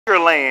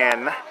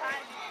Sugarland.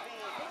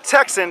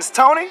 Texans,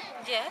 Toni?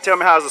 Yes. Tell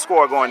me, how's the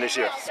squad going this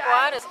year?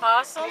 Squad is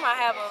awesome. I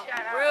have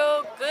a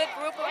real good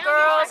group of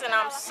girls, and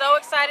I'm so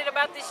excited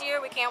about this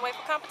year. We can't wait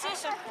for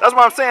competition. That's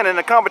what I'm saying. In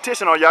the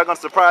competition, are y'all going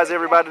to surprise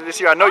everybody this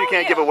year? I know you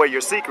can't give away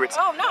your secrets.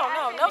 Oh,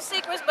 no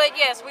secrets, but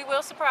yes, we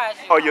will surprise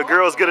you. Are your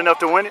girls good enough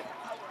to win it?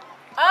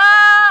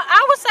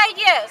 I would say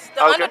yes.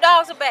 The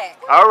underdogs are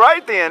back. All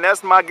right, then.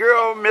 That's my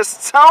girl,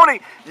 Miss Toni.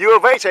 U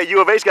of H. Hey,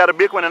 U of H got a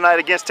big one tonight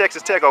against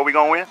Texas Tech. Are we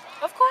going to win?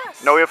 Of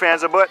course. No ifs,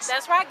 ands, or buts?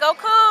 That's right. Go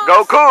Cougs.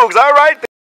 Go Cougs. All right.